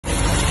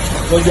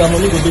Because their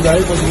money will be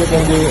there, possible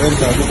can go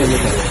enter, go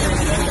later.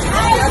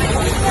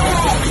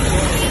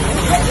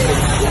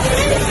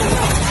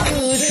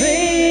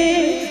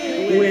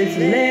 With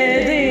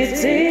Lady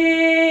T.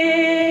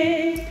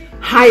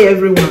 Hi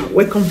everyone,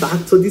 welcome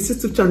back to this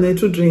YouTube channel,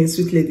 True Dreams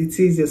with Lady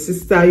T. Is your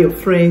sister, your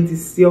friend,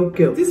 is your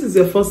girl. This is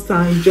your first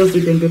time just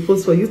reading the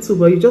post for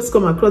YouTube, or you just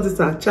come across this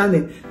our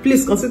channel,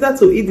 please consider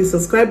to hit the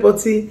subscribe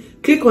button,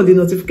 click on the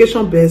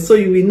notification bell so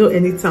you will know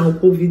anytime we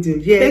post video.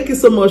 Yeah, thank you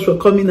so much for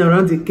coming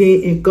around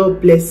again, and God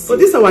bless. For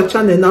this our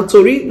channel, now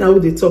Tori, now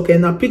they talk,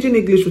 and now Pidgin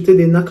English will take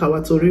the knock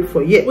our Tori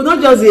for yeah. We're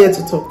not just here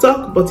to talk,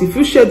 but if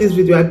you share this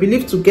video, I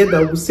believe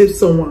together we'll save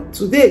someone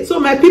today. So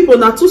my people,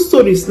 now 2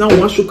 stories now we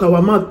want to shook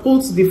our mouth.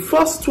 Put the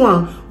first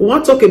one, we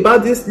want to talk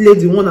about this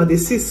lady one that they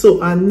see, so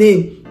her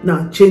name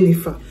now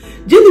Jennifer.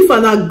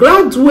 Jennifer now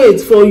graduate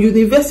for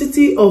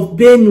University of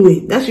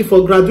Benue. Now she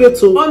for graduate,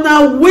 so on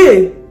her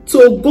way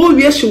to go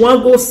where she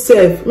want go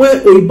serve, when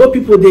Oyibo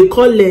people they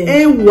call her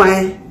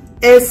NYSC.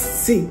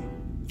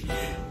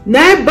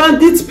 Now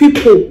bandit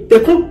people they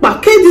come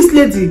package this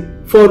lady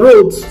for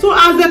road. So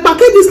as they package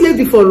this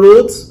lady for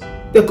road,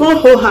 they can't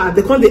hold her,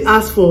 they can't they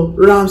ask for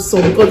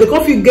ransom because they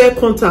can't get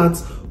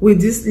contact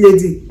with this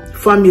lady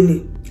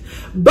family.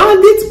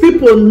 Bandit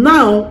people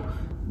now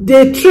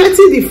they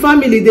threaten the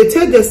family. They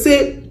tell them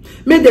say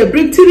make they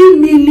bring 3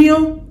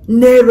 million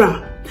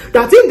naira.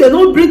 That if they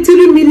don't bring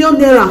 3 million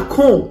naira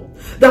come,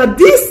 that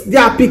this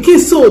their pikin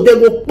so they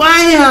will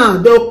buy her,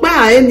 they will buy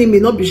her enemy,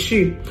 not be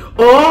she,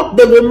 or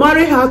they will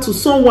marry her to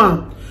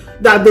someone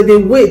that they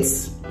wait.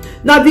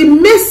 Now the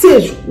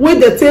message when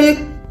they take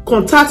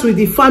contact with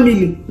the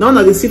family now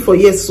they see for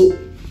yes. So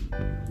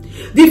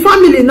the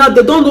family now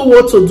they don't know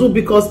what to do,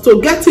 because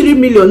to get 3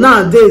 million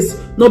nowadays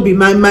not be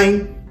my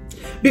mind,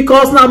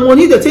 because now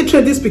money they take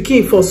trade this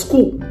pikin for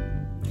school.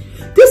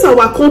 This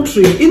our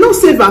country, it not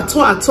save at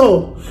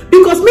all,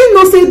 because me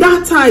not say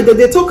that time that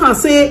they talk and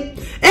say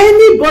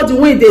anybody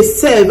when they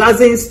serve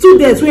as a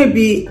student will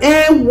be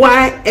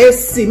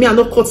NYSC. Me I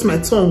not cut my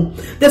tongue.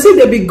 They say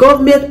they be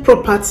government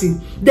property.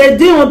 They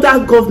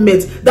under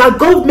government. That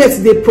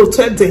government they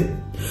protect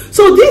them.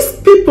 So these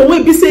people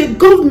will be say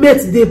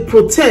government they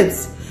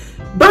protect.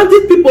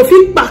 Bandit people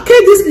feel package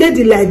this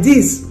lady like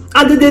this,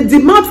 and they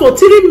demand for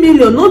 3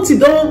 million. Not it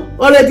done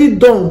already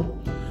done.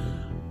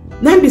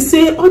 Now be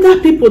say other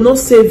people not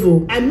save.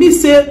 And me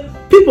say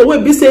people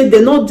will be say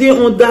they not dey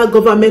under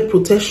government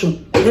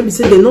protection. Let me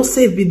say they not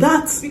safe be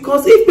that,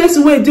 because if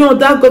person will dey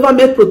under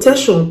government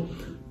protection,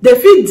 they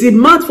feel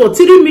demand for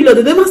 3 million.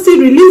 They never say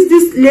release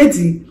this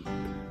lady.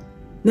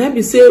 Now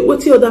be say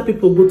what the other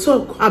people go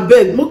talk. I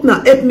beg, make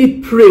now help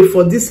me pray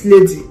for this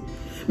lady.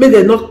 May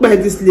they not buy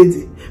this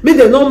lady. May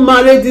they not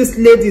marry this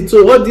lady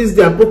to all these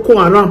their Boko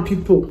Haram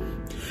people.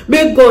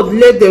 May God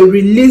let them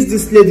release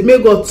this lady. May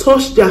God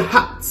touch their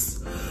hearts.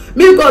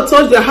 May God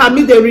touch their heart.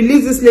 May they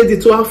release this lady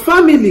to her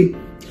family.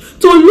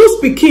 To lose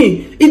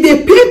pikin, if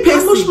they pay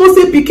person, much more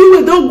say pikin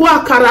we don't go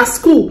Akara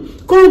school,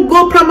 can't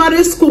go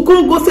primary school,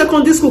 can't go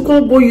secondary school,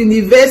 can't go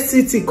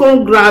university,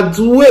 can't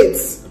graduate.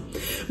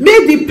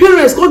 Make the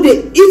parents come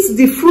they eat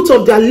the fruit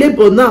of their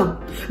labor now.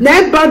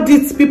 Now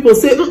bandit people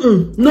say,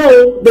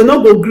 no, they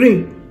not go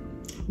green.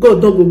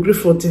 God don't go green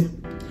for them.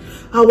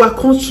 Our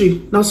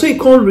country now, so it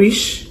can't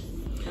reach.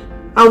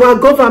 Our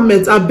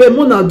government, I bet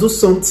more do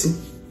something.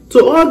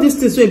 So all these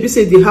things when be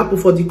say they happen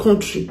for the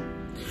country.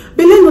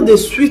 But let not they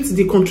sweet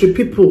the country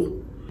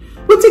people.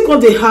 What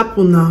think they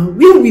happen now?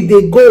 Where will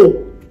they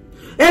go?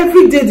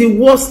 Every day the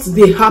worst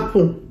they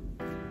happen.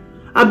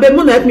 I bet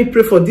more help me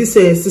pray for this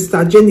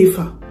sister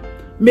Jennifer.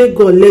 May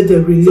God let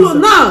them release. So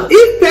now,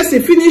 if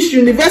person finish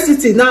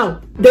university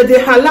now, that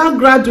they allow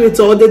graduates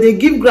or that they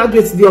give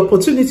graduates the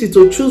opportunity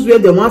to choose where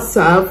they want to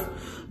serve,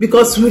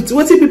 because with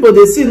what people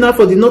they see now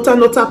for the northern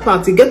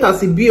part, they get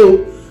as a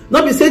bill.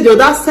 Not be say the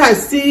other side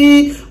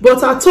see,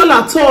 but at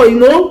all, you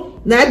know.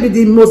 Now be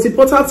the most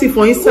important thing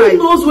for inside. Who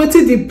knows what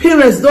the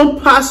parents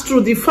don't pass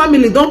through, the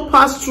family don't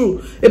pass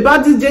through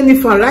about this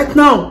Jennifer right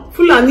now.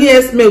 Fulani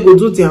S-men go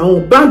do their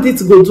own,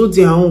 bandits go do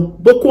their own,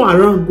 Boko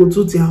Haram go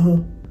do their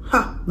own.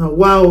 Ha! Now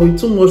wow,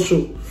 it's too much.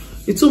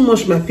 It's too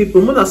much, my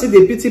people. When I see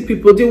the pity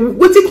people,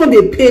 what can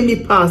they pay me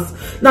pass?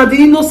 Now the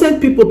innocent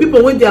people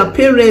with their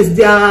parents,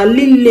 their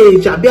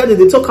lineage,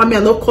 they talk at me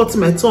and not cut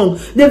my tongue.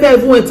 Never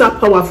even enter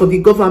power for the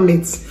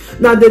government.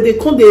 Now they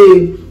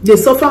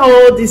suffer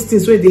all these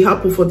things when they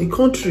happen for the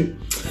country.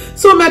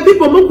 So my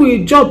people, make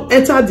we jump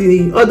enter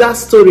the other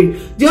story.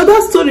 The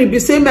other story be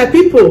say, my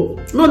people,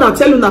 no na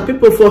tell una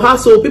people for her,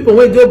 so people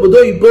when do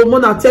obodo ibo, no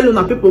na tell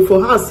una people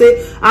for her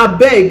say, I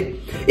beg,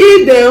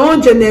 if their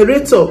own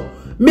generator,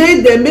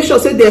 make sure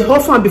say they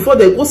off am before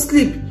they go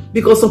sleep,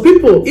 because some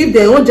people, if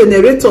their own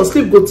generator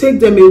sleep go take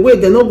them away,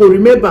 they not go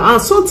remember.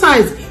 And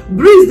sometimes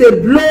breeze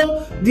they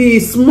blow the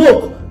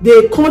smoke,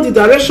 they come the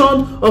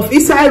direction of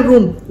inside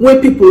room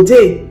when people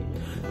dey.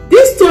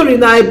 This story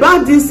now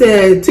about this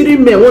 3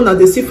 men one that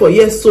they see for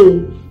years,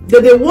 so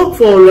they work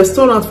for a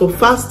restaurant for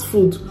fast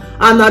food,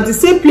 and at the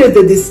same place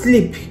they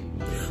sleep.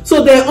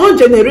 So their own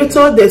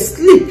generator they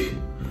sleep,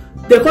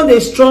 they come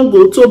they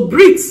struggle to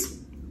breathe.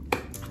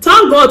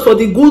 thank God for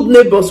the good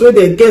neighbors wey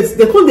they get.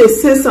 They come dey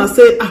sense and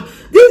say,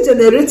 this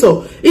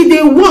generator, if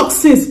they work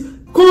since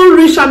come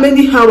reach how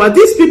many hours,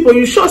 these people,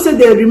 you sure say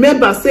they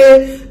remember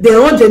say they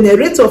own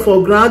generator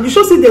for ground, you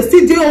sure say they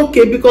still dey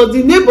okay, because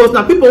the neighbors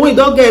na people wey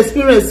don get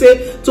experience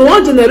say to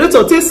one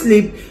generator take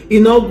sleep e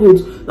no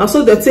good. Na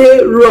so they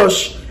take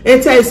rush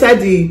enter inside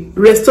the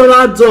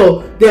restaurant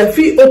door. They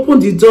fit open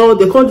the door,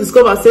 they come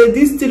discover say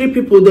these 3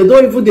 people, they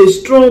don't even dey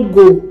strong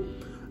go.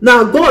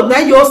 Now God na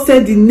you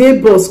send the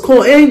neighbors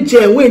come,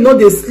 angel wey no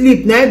dey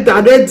sleep na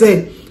direct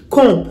them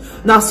come.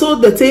 Now so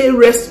they take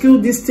rescue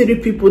these 3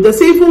 people. They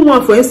say even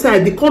one for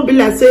inside, they come be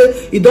like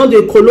say e don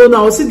dey kolo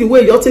now. See the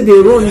way you take dey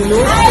run, you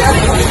know.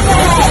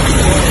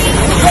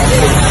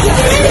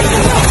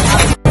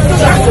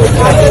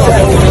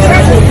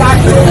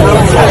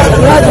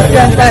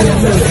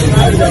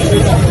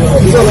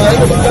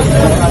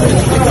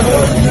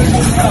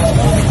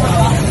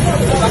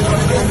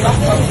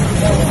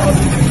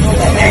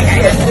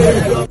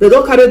 They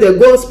don't carry them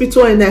go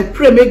hospital, and I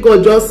pray may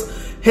God just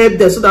help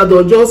them so that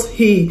they'll just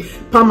heal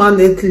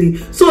permanently.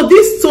 So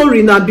this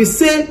story now be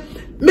say,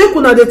 make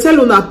una dey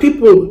tell una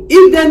people,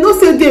 if they no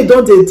say they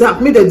don't dey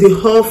dark, make them dey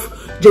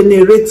off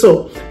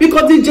generator,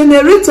 because the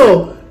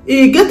generator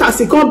e get as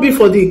e come be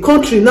for the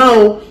country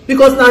now,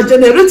 because na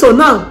generator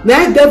now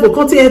na devil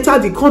come enter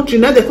the country,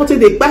 na the country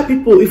dey kpai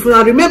people. If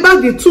una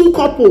remember the 2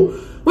 couple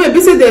wey be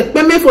say dey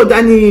kpeme for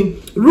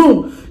dining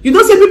room, you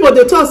know say people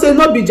dey talk say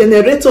no be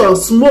generator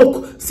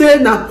smoke, say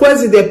na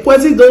poison, dey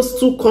poison those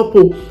 2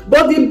 couple.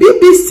 But the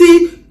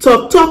BBC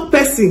talk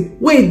person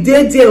wey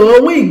dey there,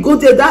 or when e go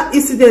there that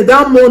incident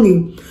that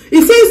morning,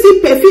 e say e see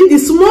perfume, the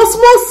small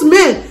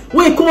smell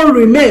wey come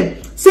remain.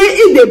 Say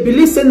if they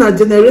believe say na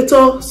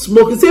generator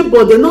smoke, e say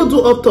but they no do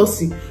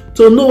autopsy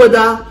to know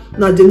whether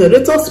na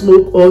generator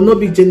smoke or no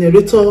be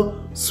generator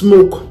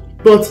smoke.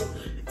 But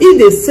if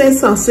they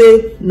sense and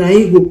say na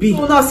e go be.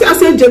 So now see I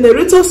say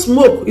generator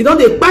smoke, you don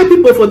dey kpai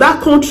people for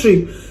that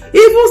country.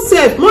 Even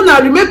sef,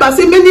 Mona remember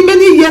say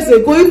many years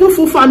ago, even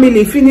full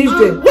family finish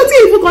them.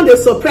 Wetin even come dey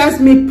surprise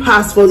me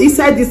pass for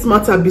inside this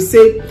matter be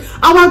say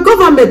our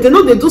government, they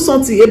know they do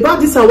something about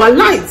this our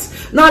light.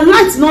 Now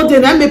light no dey,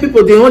 na make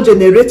people dey on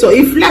generator.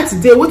 If light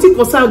dey, wetin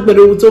concern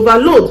gbere with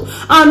overload?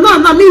 And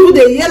now me even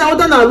dey hear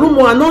other na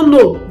rumor, I no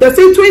know. They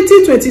say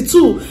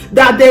 2022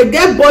 that they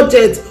get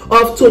budget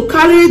of to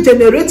carry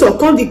generator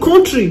come the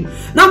country.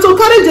 Now to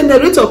carry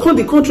generator come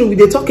the country, we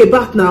dey talk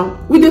about now.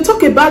 We dey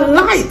talk about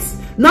light,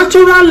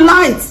 natural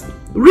light,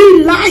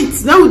 real light.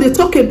 Now we dey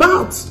talk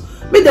about.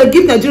 Make dem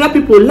give Nigeria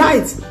people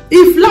light.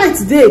 If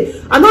light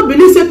dey, I no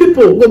believe say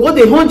people go go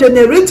dey on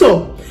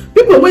generator.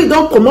 People wey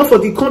don comot for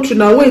the country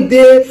now, wey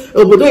dey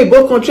obodo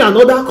oyibo country and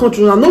other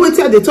country, now know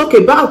wetin I dey talk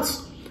about.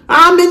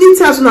 How many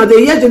times una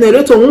dey hear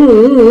generator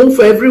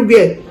for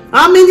everywhere?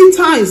 How many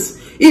times?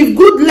 If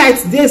good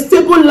light dey,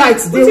 stable light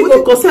dey, wetin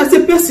go concern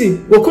say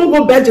person go come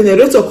go buy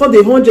generator, come dey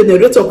on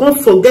generator, come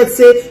forget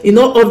say e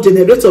no off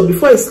generator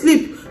before e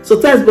sleep.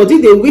 Sometimes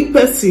body dey weak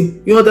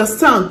person, you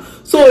understand?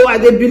 So I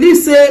dey believe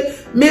say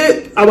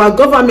make our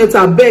government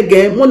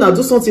abeg wanna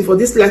do something for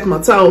this light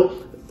matter.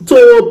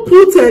 To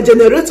put a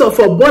generator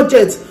for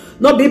budget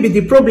not be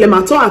the problem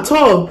at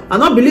all. I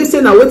not believe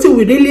say na wetin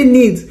we really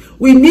need.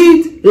 We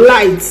need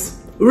light,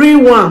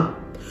 real one.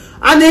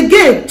 And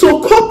again, to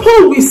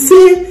couple we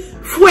say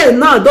fuel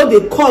now don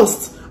dey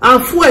cost,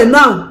 and fuel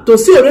now to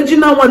see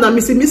original one na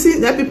missing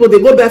na people they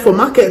go buy for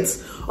market.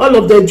 All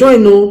of the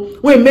join no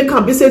when make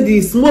am be say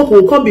the smoke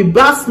will come be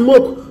bad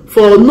smoke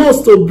for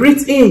nose to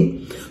breathe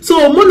in.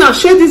 So Mona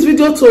share this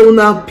video to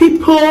una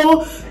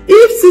people.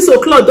 If 6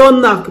 o'clock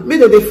don knack, make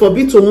dem dey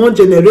forbid to one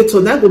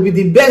generator. That go be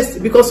the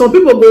best, because some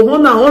people go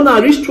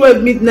on reach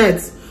 12 midnight.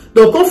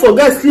 They'll come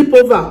forget sleep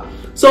over.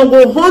 Some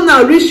go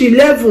on reach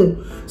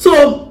 11.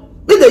 So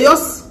make dem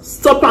just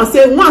stop and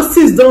say once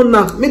 6 don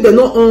knack, make dem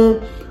no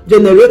on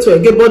generator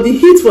again. But the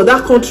heat for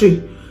that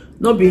country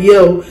not be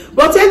here.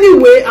 But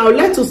anyway, I would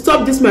like to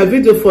stop this my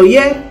video for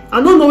here.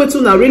 I don't know what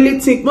una really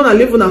think. Mona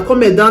leave una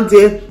comment down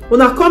there.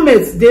 Una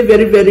comments, they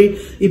very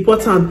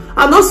important.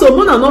 And also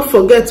Mona not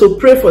forget to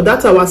pray for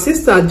that our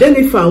sister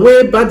Jennifer,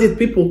 where bandit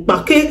people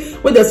pake,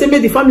 where they say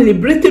make the family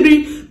bring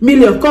 3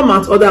 million come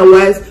out,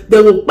 otherwise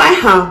they will buy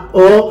her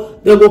or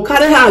they will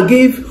carry her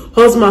give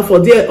husband for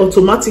there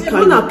automatically.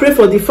 Mona pray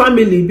for the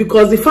family,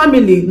 because the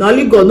family now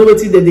only God know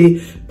wetin they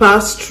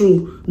pass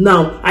through.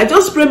 Now I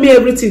just pray me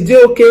everything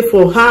dey okay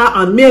for her,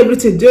 and me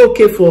everything dey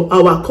okay for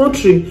our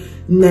country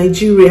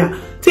Nigeria.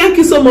 Thank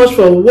you so much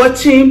for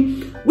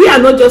watching. We are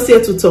not just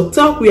here to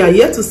talk. We are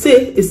here to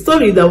say a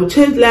story that will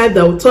change life,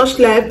 that will touch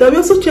life, that will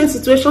also change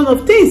situation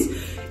of things.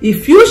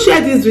 If you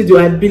share this video,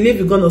 I believe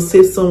you're going to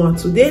save someone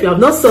today. If you have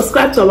not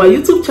subscribed to our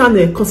YouTube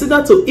channel,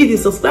 consider to hit the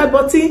subscribe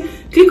button.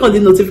 Click on the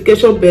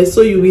notification bell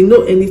so you will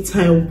know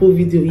anytime we put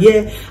video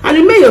here. And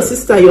remember, your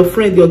sister, your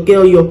friend, your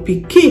girl, your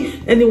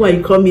pikin, anyone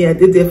you call me, I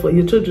did there for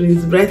you. Children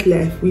is Bright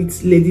Life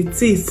with Lady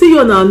T. See you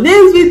on our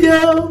next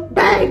video.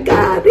 Bye,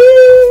 Gary.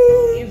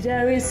 If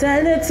there is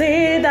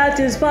anything that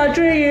is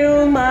bothering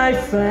you, my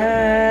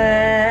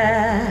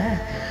friend,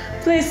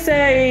 please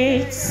say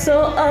it so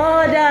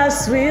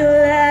others will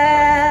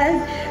learn.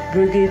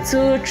 Bring it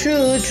to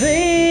true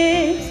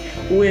dreams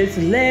with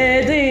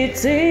Lady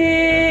T.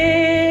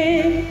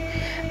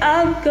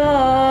 And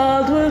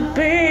God will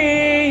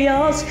be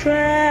your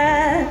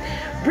strength.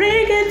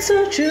 Bring it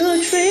to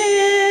true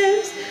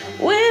dreams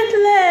with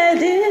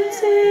Lady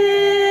T.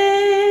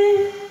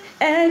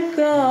 And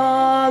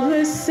God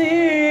will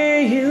see